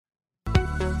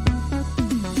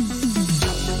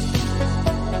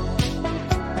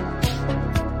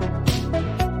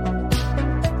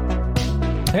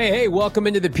Hey, welcome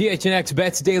into the PHNX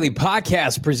Bets Daily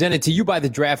Podcast, presented to you by the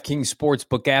DraftKings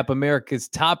Sportsbook app, America's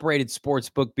top-rated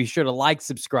sportsbook. Be sure to like,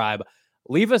 subscribe,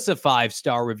 leave us a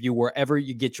 5-star review wherever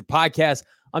you get your podcast.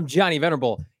 I'm Johnny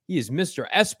Venerable. He is Mr.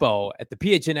 Espo at the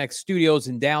PHNX studios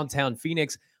in downtown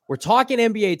Phoenix. We're talking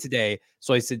NBA today,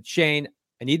 so I said, Shane,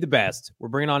 I need the best. We're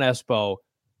bringing on Espo.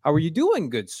 How are you doing,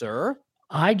 good sir?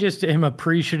 I just am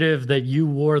appreciative that you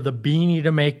wore the beanie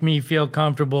to make me feel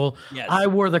comfortable. Yes. I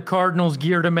wore the Cardinals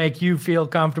gear to make you feel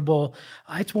comfortable.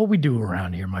 It's what we do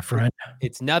around here, my friend.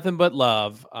 It's nothing but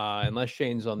love, unless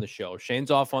Shane's on the show. Shane's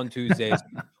off on Tuesdays.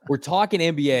 We're talking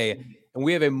NBA, and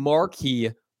we have a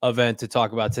marquee event to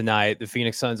talk about tonight. The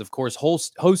Phoenix Suns, of course,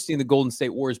 hosting the Golden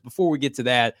State Warriors. Before we get to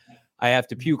that, I have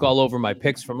to puke all over my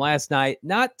picks from last night.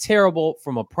 Not terrible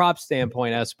from a prop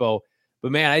standpoint, Espo,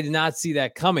 but man, I did not see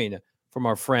that coming from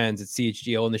our friends at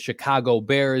CHGO and the Chicago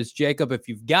Bears. Jacob, if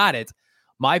you've got it,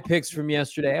 my picks from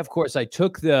yesterday, of course, I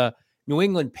took the New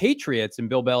England Patriots and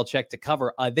Bill Belichick to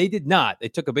cover. They did not. They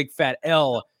took a big fat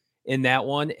L in that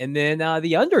one. And then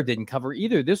the under didn't cover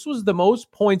either. This was the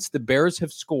most points the Bears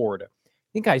have scored. I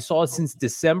think I saw since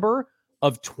December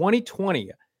of 2020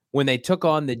 when they took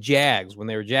on the Jags, when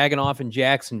they were jagging off in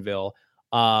Jacksonville.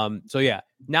 So yeah,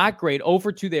 not great.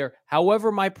 Over 2 there.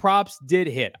 However, my props did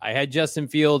hit. I had Justin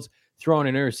Fields throwing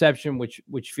an interception,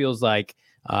 which feels like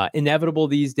inevitable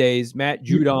these days. Matt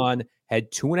Judon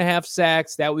had 2.5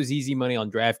 sacks. That was easy money on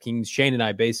DraftKings. Shane and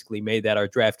I basically made that our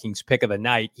DraftKings pick of the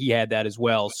night. He had that as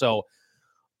well. So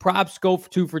props go for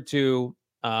 2 for 2.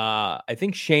 I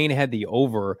think Shane had the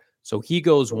over, so he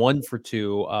goes 1 for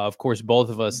 2. Of course, both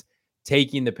of us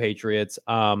taking the Patriots.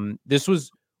 This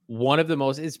was one of the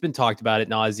most, it's been talked about ad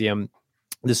nauseum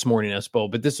this morning,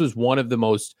 Espo, but this was one of the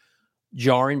most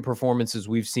jarring performances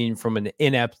we've seen from an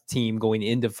inept team going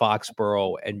into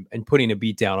Foxborough and putting a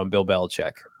beat down on Bill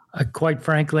Belichick. Quite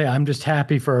frankly, I'm just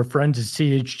happy for our friends at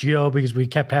CHGO because we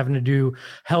kept having to do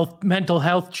mental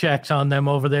health checks on them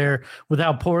over there with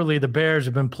how poorly the Bears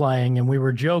have been playing. And we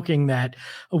were joking that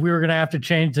we were going to have to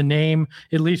change the name,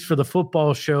 at least for the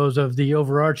football shows, of the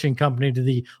overarching company to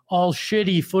the All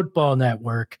Shitty Football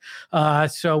Network.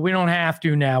 So we don't have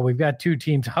to now. We've got 2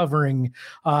 teams hovering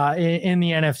in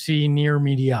the NFC near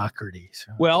mediocrity.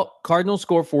 So. Well, Cardinals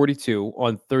score 42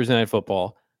 on Thursday Night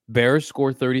Football. Bears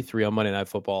score 33 on Monday Night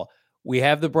Football. We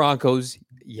have the Broncos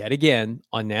yet again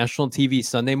on national TV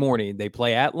Sunday morning. They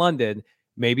play at London.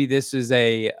 Maybe this is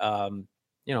a,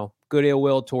 good ill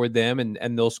will toward them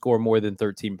and they'll score more than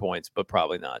 13 points, but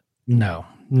probably not. No,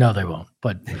 they won't.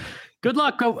 But good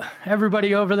luck,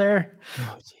 everybody over there.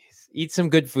 Oh, geez. Eat some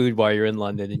good food while you're in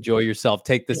London. Enjoy yourself.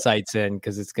 Take the sights in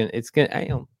because it's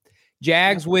gonna.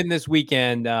 Jags win this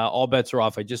weekend. All bets are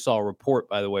off. I just saw a report,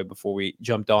 by the way, before we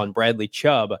jumped on. Bradley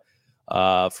Chubb,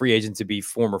 free agent to be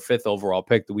former 5th overall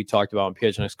pick that we talked about on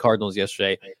PHNX Cardinals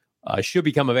yesterday, should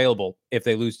become available if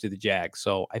they lose to the Jags.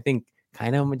 So I think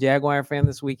kind of I'm a Jaguar fan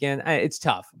this weekend. It's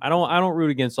tough. I don't root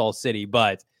against all city,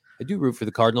 but I do root for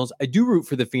the Cardinals. I do root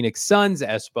for the Phoenix Suns,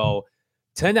 Espo,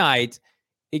 tonight.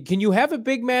 Can you have a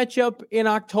big matchup in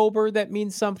October that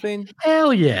means something?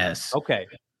 Hell yes. Okay.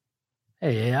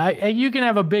 Hey, you can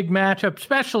have a big matchup,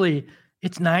 especially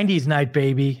it's 90s night,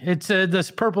 baby. It's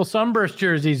this purple sunburst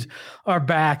jerseys are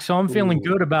back, so I'm feeling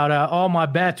good about all my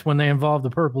bets when they involve the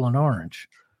purple and orange.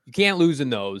 You can't lose in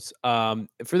those. For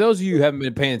those of you who haven't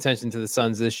been paying attention to the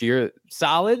Suns this year,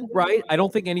 solid, right? I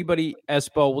don't think anybody,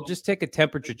 Espo, will just take a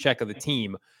temperature check of the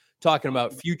team, talking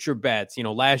about future bets.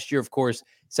 Last year, of course,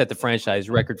 set the franchise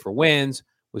record for wins,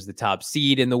 was the top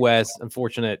seed in the West.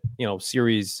 Unfortunate,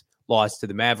 series lost to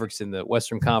the Mavericks in the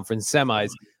Western Conference semis.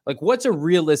 Like, what's a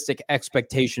realistic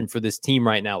expectation for this team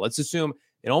right now? Let's assume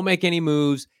they don't make any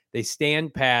moves. They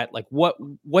stand pat. Like,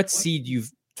 what seed do you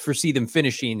foresee them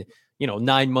finishing,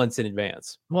 9 months in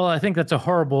advance? Well, I think that's a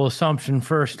horrible assumption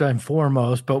first and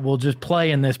foremost, but we'll just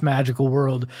play in this magical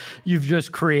world you've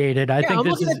just created. I think I'm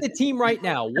looking at the team right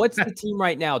now. What's the team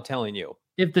right now telling you?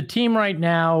 If the team right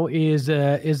now is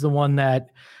the one that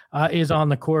is on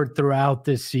the court throughout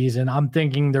this season, I'm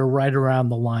thinking they're right around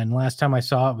the line. Last time I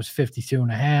saw it was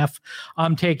 52.5.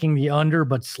 I'm taking the under,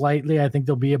 but slightly. I think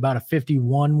they'll be about a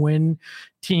 51 win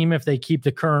team if they keep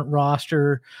the current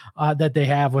roster that they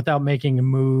have without making a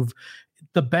move.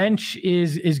 The bench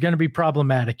is going to be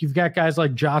problematic. You've got guys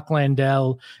like Jock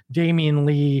Landale, Damian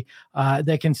Lee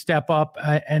that can step up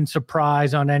and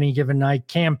surprise on any given night.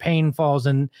 Campaign falls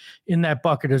in that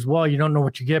bucket as well. You don't know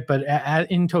what you get, but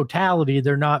in totality,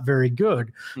 they're not very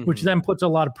good, which then puts a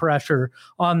lot of pressure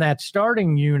on that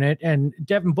starting unit. And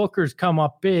Devin Booker's come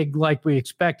up big like we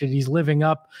expected. He's living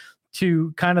up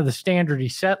to kind of the standard he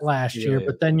set last year. Yeah.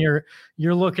 But then you're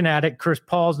looking at it. Chris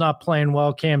Paul's not playing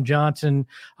well. Cam Johnson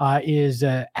is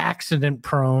accident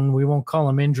prone. We won't call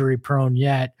him injury prone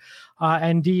yet.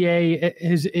 And DA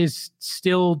is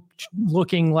still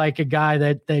looking like a guy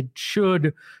that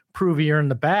should prove he earned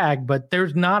the bag, but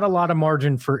there's not a lot of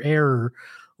margin for error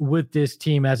with this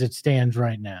team as it stands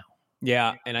right now.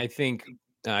 Yeah, and I think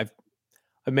I've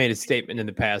made a statement in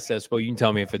the past, Espo. You can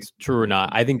tell me if it's true or not.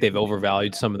 I think they've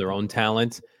overvalued some of their own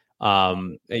talent.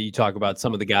 You talk about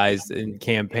some of the guys in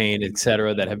campaign, et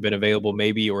cetera, that have been available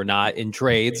maybe or not in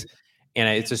trades. And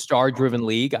it's a star-driven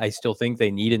league. I still think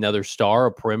they need another star,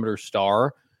 a perimeter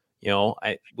star.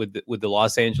 With the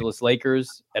Los Angeles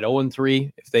Lakers at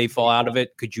 0-3, if they fall out of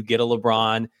it, could you get a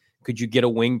LeBron? Could you get a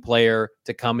wing player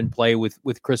to come and play with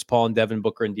Chris Paul and Devin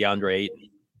Booker and DeAndre Ayton?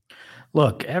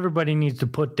 Look, everybody needs to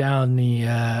put down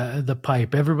the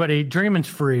pipe. Everybody, dreaming's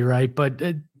free, right? But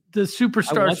the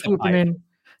superstar swooping in.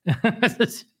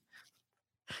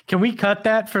 Can we cut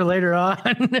that for later on?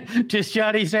 Just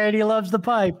Johnny saying he loves the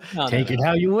pipe. Take it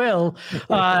how you will.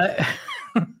 But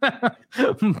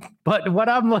what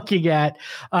I'm looking at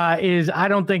is I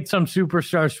don't think some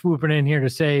superstar swooping in here to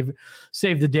save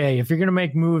the day. If you're going to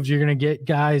make moves, you're going to get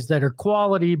guys that are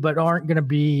quality but aren't going to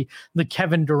be the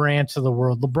Kevin Durant's of the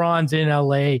world. LeBron's in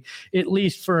LA at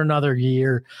least for another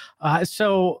year.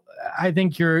 So I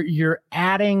think you're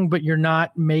adding, but you're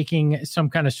not making some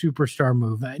kind of superstar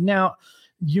move. Now,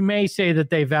 you may say that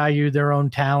they value their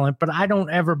own talent, but I don't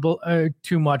ever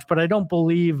too much. But I don't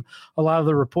believe a lot of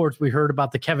the reports we heard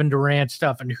about the Kevin Durant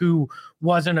stuff and who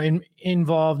wasn't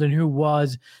involved and who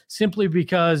was, simply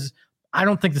because I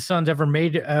don't think the Suns ever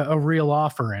made a real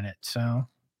offer in it. So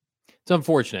it's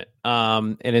unfortunate.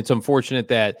 And it's unfortunate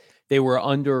that they were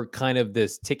under kind of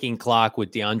this ticking clock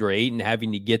with DeAndre Ayton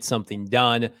having to get something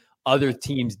done. Other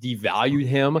teams devalued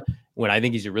him when I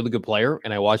think he's a really good player.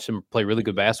 And I watched him play really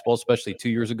good basketball, especially 2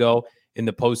 years ago in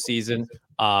the postseason.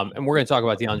 And we're going to talk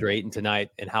about DeAndre Ayton tonight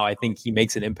and how I think he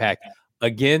makes an impact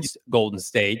against Golden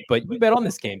State. But you bet on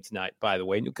this game tonight, by the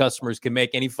way. New customers can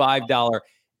make any $5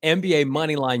 NBA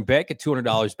money line bet, get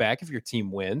 $200 back if your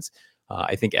team wins.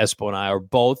 I think Espo and I are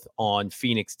both on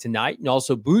Phoenix tonight. And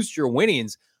also boost your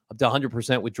winnings up to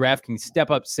 100% with DraftKings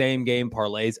step-up same-game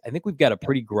parlays. I think we've got a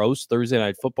pretty gross Thursday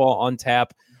Night Football on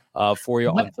tap for you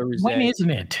on Thursday. When isn't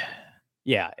it?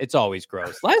 Yeah, it's always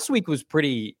gross. Last week was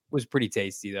pretty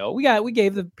tasty, though. We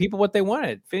gave the people what they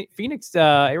wanted. Phoenix,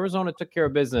 Arizona took care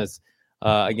of business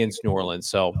against New Orleans.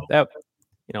 So that,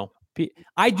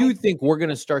 I do think we're going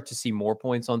to start to see more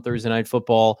points on Thursday Night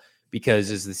Football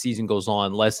because as the season goes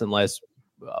on, less and less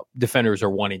defenders are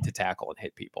wanting to tackle and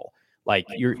hit people. Like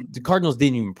the Cardinals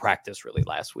didn't even practice really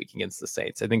last week against the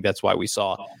Saints. I think that's why we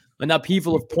saw an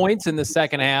upheaval of points in the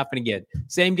second half. And again,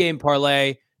 same game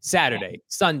parlay, Saturday,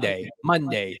 Sunday,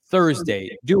 Monday,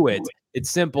 Thursday. Do it.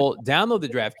 It's simple. Download the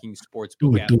DraftKings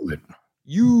Sportsbook app. Do it.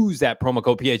 Use that promo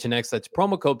code PHNX. That's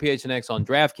promo code PHNX on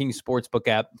DraftKings Sportsbook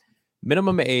app.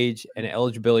 Minimum age and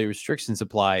eligibility restrictions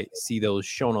apply. See those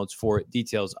show notes for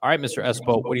details. All right, Mr.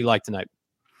 Espo, what do you like tonight?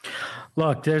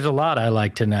 Look, there's a lot I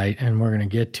like tonight, and we're going to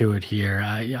get to it here.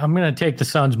 I'm going to take the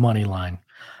Suns money line.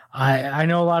 I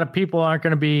know a lot of people aren't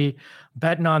going to be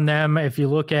betting on them. If you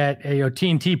look at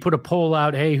TNT put a poll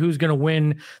out, hey, who's going to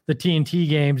win the TNT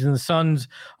games? And the Suns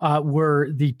were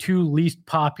the two least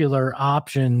popular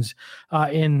options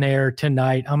in there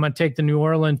tonight. I'm going to take the New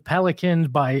Orleans Pelicans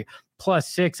by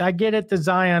 +6. I get it, the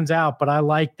Zion's out, but I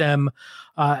like them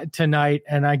tonight.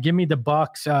 And I give me the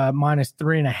Bucks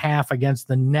 -3.5 against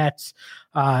the Nets.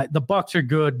 The Bucks are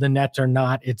good, the Nets are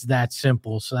not. It's that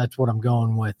simple. So that's what I'm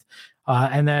going with.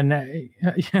 And then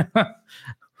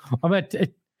I'm going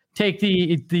to take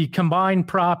the combined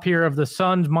prop here of the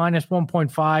Suns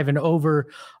 -1.5 and over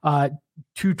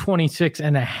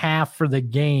 226.5 for the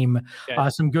game. Okay.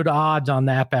 Some good odds on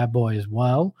that bad boy as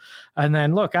well. And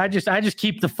then look, I just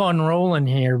keep the fun rolling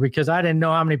here because I didn't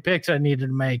know how many picks I needed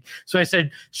to make. So I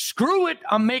said, screw it.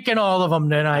 I'm making all of them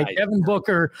tonight. Nice. Devin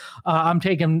Booker, I'm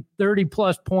taking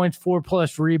 30+ points,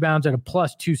 4+ rebounds at a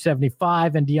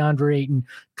 +275, and DeAndre Ayton,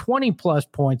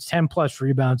 20+ points, 10+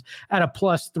 rebounds at a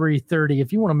 +330.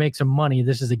 If you want to make some money,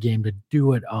 this is a game to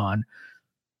do it on.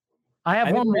 I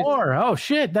have one more. Oh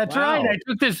shit, that's right. I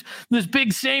took this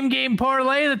big same game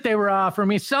parlay that they were offering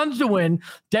me. Suns to win.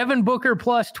 Devin Booker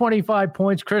 +25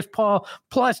 points. Chris Paul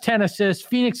 +10 assists.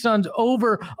 Phoenix Suns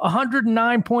over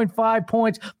 109.5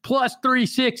 points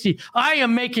 +360. I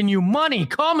am making you money.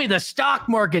 Call me the stock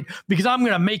market because I'm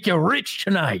going to make you rich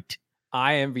tonight.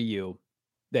 I envy you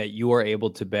that you are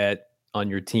able to bet on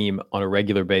your team on a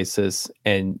regular basis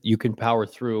and you can power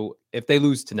through. If they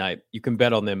lose tonight, you can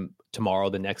bet on them tomorrow,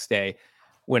 the next day.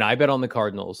 when I bet on the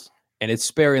Cardinals, and it's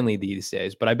sparingly these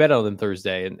days, but I bet on them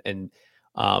Thursday, and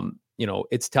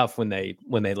it's tough when they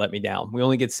let me down. We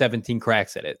only get 17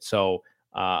 cracks at it, so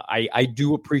I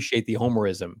do appreciate the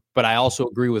homerism, but I also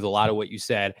agree with a lot of what you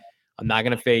said. I'm not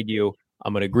going to fade you.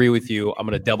 I'm going to agree with you. I'm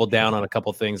going to double down on a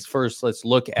couple things. First, let's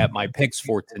look at my picks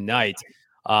for tonight.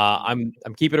 I'm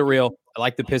keeping it real. I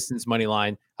like the Pistons money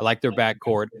line. I like their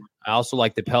backcourt. I also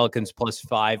like the Pelicans plus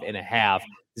 5.5.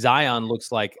 Zion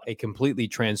looks like a completely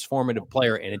transformative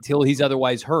player, and until he's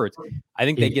otherwise hurt, I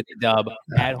think they get the dub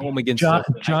at home against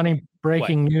Johnny.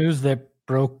 Breaking news that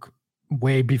broke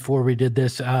way before we did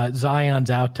this. Zion's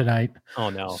out tonight. Oh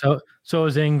no! So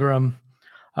is Ingram.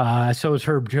 So is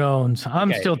Herb Jones.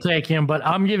 I'm still taking him, but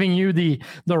I'm giving you the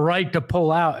right to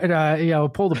pull out,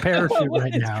 pull the parachute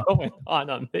right now. What's going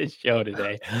on this show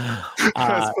today?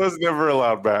 I was never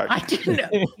allowed back. I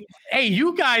didn't. Hey,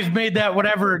 you guys made that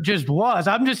whatever it just was.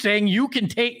 I'm just saying you can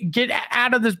get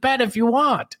out of this bet if you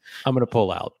want. I'm going to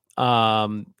pull out.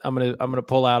 I'm gonna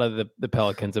pull out of the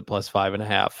Pelicans at plus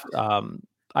 5.5.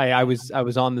 I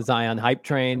was on the Zion hype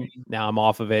train. Now I'm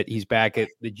off of it. He's back at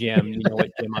the gym. You know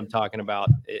what gym I'm talking about.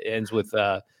 It ends with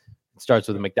starts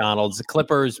with a McDonald's. The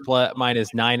Clippers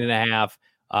minus 9.5.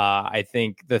 I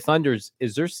think the Thunder's,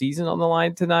 is their season on the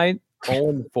line tonight?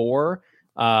 0-4.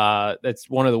 That's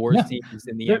one of the worst teams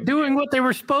in the They're NBA. doing what they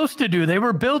were supposed to do. They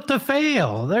were built to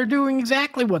fail. They're doing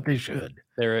exactly what they should.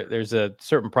 There's a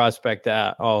certain prospect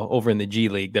over in the G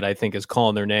League that I think is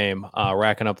calling their name,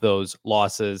 racking up those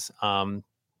losses.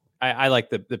 I like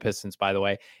the Pistons, by the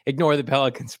way. Ignore the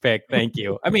Pelicans pick. Thank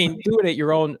you. I mean, do it at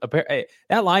your own.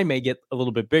 That line may get a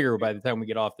little bit bigger by the time we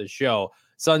get off the show.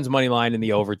 Suns money line in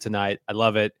the over tonight. I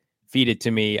love it. Feed it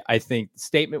to me. I think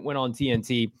statement went on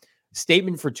TNT.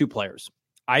 Statement for two players.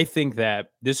 I think that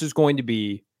this is going to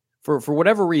be, for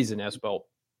whatever reason, Espo,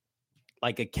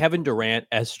 like a Kevin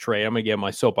Durant-esque trade. I'm going to get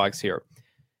my soapbox here.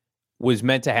 Was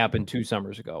meant to happen 2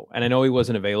 summers ago. And I know he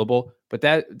wasn't available, but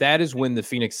that is when the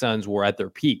Phoenix Suns were at their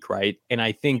peak, right? And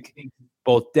I think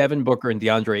both Devin Booker and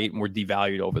DeAndre Ayton were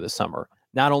devalued over the summer.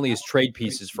 Not only as trade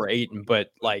pieces for Ayton, but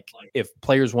like if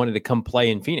players wanted to come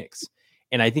play in Phoenix.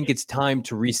 And I think it's time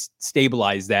to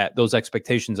restabilize those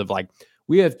expectations of like,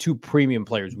 we have 2 premium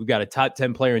players. We've got a top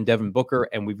 10 player in Devin Booker,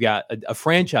 and we've got a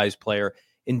franchise player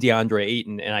in DeAndre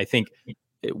Ayton. And I think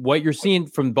what you're seeing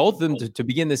from both of them to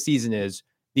begin the season is,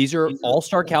 these are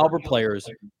all-star caliber players.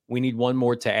 We need one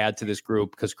more to add to this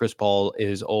group because Chris Paul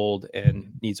is old and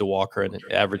needs a walker and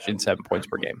averaging 7 points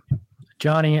per game.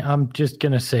 Johnny, I'm just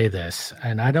going to say this,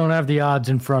 and I don't have the odds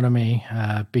in front of me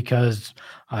because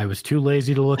I was too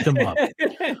lazy to look them up.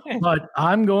 But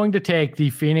I'm going to take the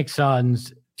Phoenix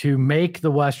Suns to make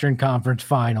the Western Conference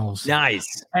Finals.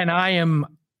 Nice. And I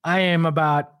am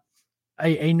about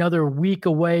another week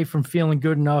away from feeling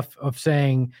good enough of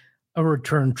saying a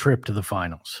return trip to the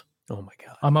finals. Oh my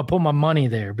God. I'm going to put my money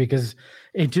there because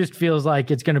it just feels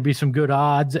like it's going to be some good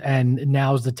odds, and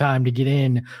now's the time to get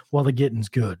in while the getting's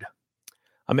good.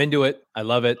 I'm into it. I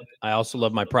love it. I also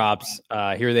love my props.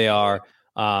 Here they are.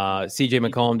 CJ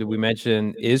McCollum, did we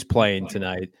mention, is playing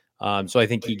tonight. So I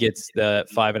think he gets the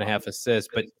 5.5 assists,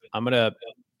 but I'm going to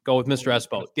go with Mr.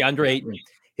 Espo. DeAndre Ayton,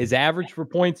 his average for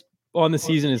points on the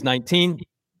season is 19.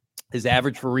 His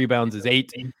average for rebounds is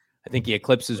 8. I think he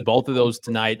eclipses both of those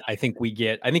tonight. I think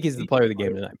he's the player of the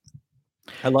game tonight.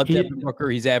 I love Devin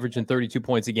Booker. He's averaging 32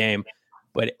 points a game,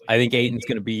 but I think Ayton's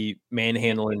going to be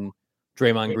manhandling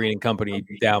Draymond Green and company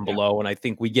down below. And I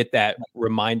think we get that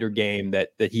reminder game that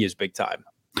he is big time.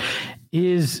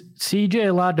 Is CJ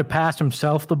allowed to pass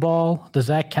himself the ball? Does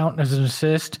that count as an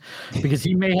assist? Because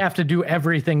he may have to do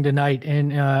everything tonight in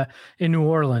New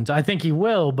Orleans. I think he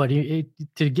will, but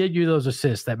to get you those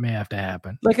assists, that may have to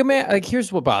happen.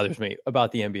 Here's what bothers me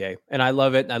about the NBA, and I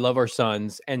love it, and I love our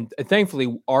Suns, and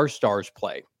thankfully our stars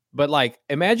play. But like,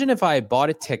 imagine if I had bought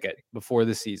a ticket before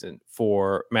the season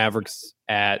for Mavericks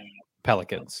at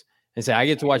Pelicans. And say, I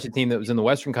get to watch a team that was in the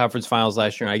Western Conference Finals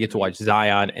last year, and I get to watch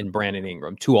Zion and Brandon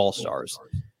Ingram, 2 all-stars.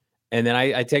 And then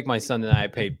I take my son and I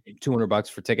paid $200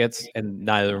 for tickets, and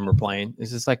neither of them are playing.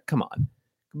 It's just like, come on,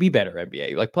 be better,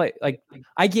 NBA. Like, play. Like,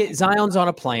 I get Zion's on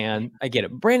a plan. I get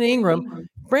it. Brandon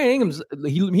Ingram's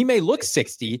he may look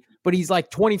 60, but he's like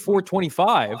 24,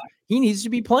 25. He needs to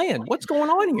be playing. What's going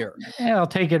on here? Yeah, I'll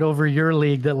take it over your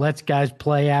league that lets guys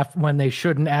play when they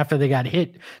shouldn't after they got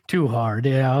hit too hard.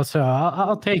 So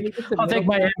I'll take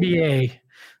my NBA.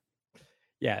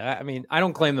 Yeah, I mean, I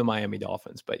don't claim the Miami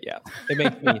Dolphins, but yeah, it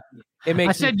makes me.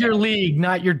 I said your league,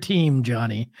 not your team,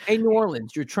 Johnny. Hey, New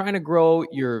Orleans, you're trying to grow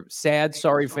your sad,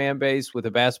 sorry fan base with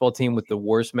a basketball team with the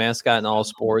worst mascot in all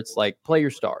sports. Like, play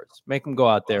your stars, make them go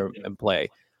out there and play.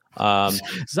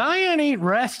 Zion ain't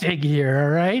resting here, all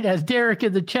right? As Derek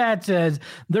in the chat says,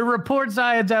 the report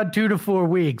Zion's out 2 to 4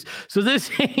 weeks. So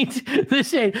this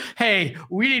ain't, hey,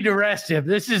 we need to rest him.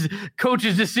 This is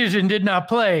coach's decision, did not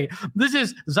play. This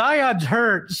is Zion's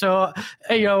hurt. So,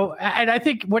 and I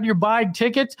think when you're buying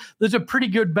tickets, there's a pretty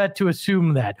good bet to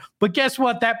assume that. But guess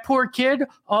what? That poor kid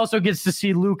also gets to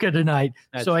see Luka tonight.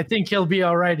 So I think he'll be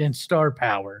all right in star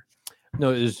power.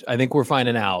 No, I think we're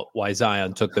finding out why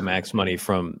Zion took the max money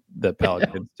from the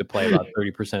Pelicans to play about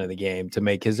 30% of the game to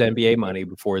make his NBA money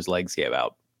before his legs gave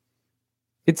out.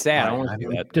 It's sad. I don't want to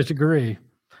do that. Disagree.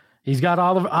 He's got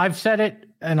I've said it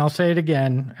and I'll say it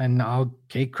again and I'll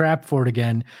take crap for it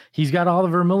again. He's got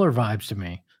Oliver Miller vibes to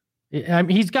me. I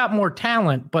mean, he's got more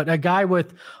talent, but a guy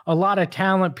with a lot of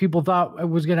talent, people thought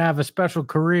was going to have a special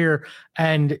career,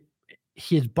 and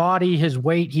his body, his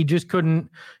weight, he just couldn't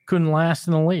last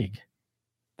in the league.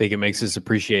 I think it makes us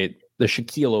appreciate the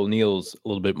Shaquille O'Neals a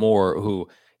little bit more, who,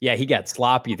 yeah, he got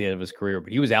sloppy at the end of his career,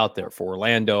 but he was out there for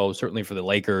Orlando, certainly for the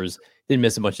Lakers, didn't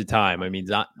miss a bunch of time. I mean,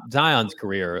 Zion's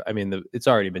career, I mean, it's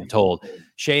already been told.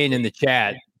 Shane in the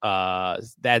chat,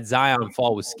 that Zion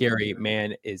fall was scary,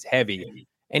 man, is heavy.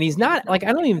 And he's not, like,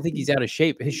 I don't even think he's out of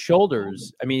shape. His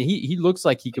shoulders, I mean, he looks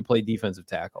like he could play defensive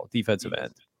tackle, defensive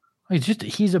end.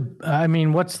 I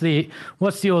mean, what's the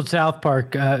old South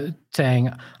Park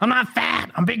saying? I'm not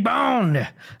fat, I'm big boned.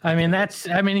 I mean,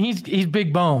 he's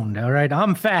big boned. All right.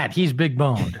 I'm fat. He's big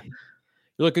boned.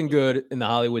 You're looking good in the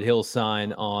Hollywood Hills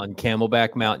sign on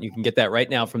Camelback Mountain. You can get that right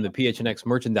now from the PHNX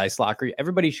merchandise locker.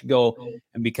 Everybody should go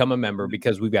and become a member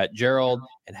because we've got Gerald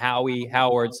and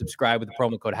Howard. Subscribe with the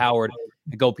promo code Howard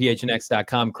at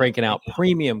gophnx.com, cranking out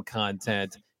premium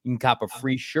content. You can cop a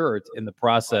free shirt in the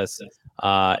process.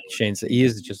 Shane said he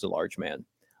is just a large man.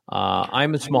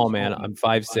 I'm a small man. I'm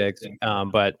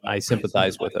 5'6", but I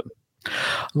sympathize with him.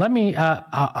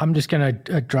 I'm just going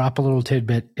to drop a little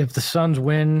tidbit. If the Suns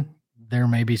win, there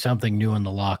may be something new in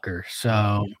the locker.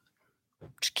 So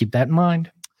just keep that in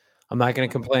mind. I'm not going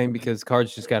to complain because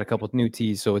Cards just got a couple of new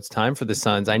tees. So it's time for the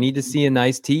Suns. I need to see a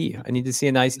nice tee. I need to see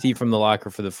a nice tee from the locker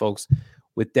for the folks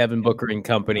with Devin Booker and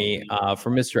company. For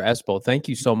Mr. Espo, thank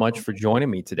you so much for joining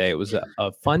me today. It was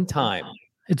a fun time.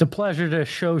 It's a pleasure to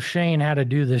show Shane how to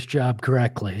do this job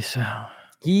correctly. So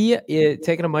he is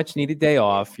taking a much needed day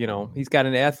off. You know, he's got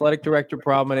an athletic director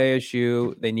problem at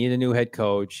ASU. They need a new head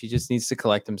coach. He just needs to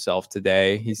collect himself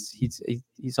today. He's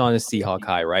on a Seahawk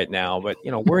high right now, but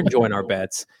you know, we're enjoying our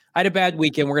bets. I had a bad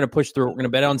weekend. We're going to push through. We're going to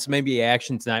bet on some NBA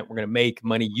action tonight. We're going to make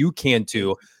money. You can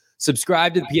too.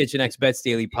 Subscribe to the PHNX Bets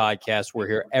Daily podcast. We're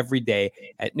here every day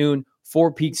at noon.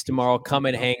 4 Peaks tomorrow. Come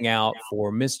and hang out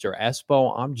for Mr.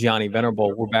 Espo. I'm Johnny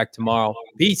Venerable. We're back tomorrow.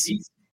 Peace.